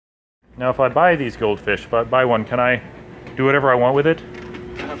Now, if I buy these goldfish, if I buy one, can I do whatever I want with it?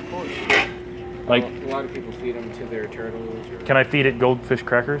 Of course. Like, well, a lot of people feed them to their turtles. Or can I feed it goldfish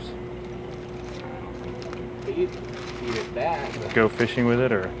crackers? feed it that. Go fishing with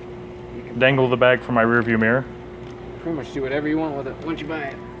it, or dangle the bag from my rearview mirror? Pretty much do whatever you want with it once you buy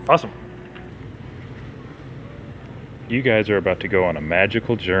it. Awesome. You guys are about to go on a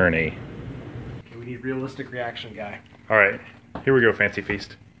magical journey. Okay, we need realistic reaction, guy. All right, here we go, Fancy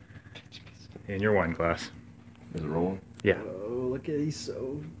Feast. In your wine glass. Is it rolling? Yeah. Oh, look at he's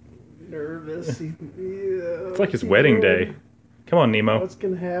so nervous. It's like his wedding day. Come on, Nemo. What's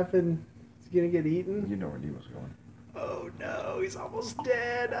gonna happen? Is he gonna get eaten? You know where Nemo's going. Oh no, he's almost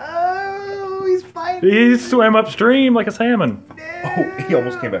dead. Oh, he's fighting. He swam upstream like a salmon. Oh, he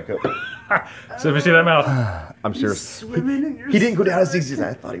almost came back up. So if you see that mouth. I'm serious. Swimming in your He didn't go down as easy as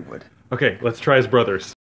I thought he would. Okay, let's try his brothers.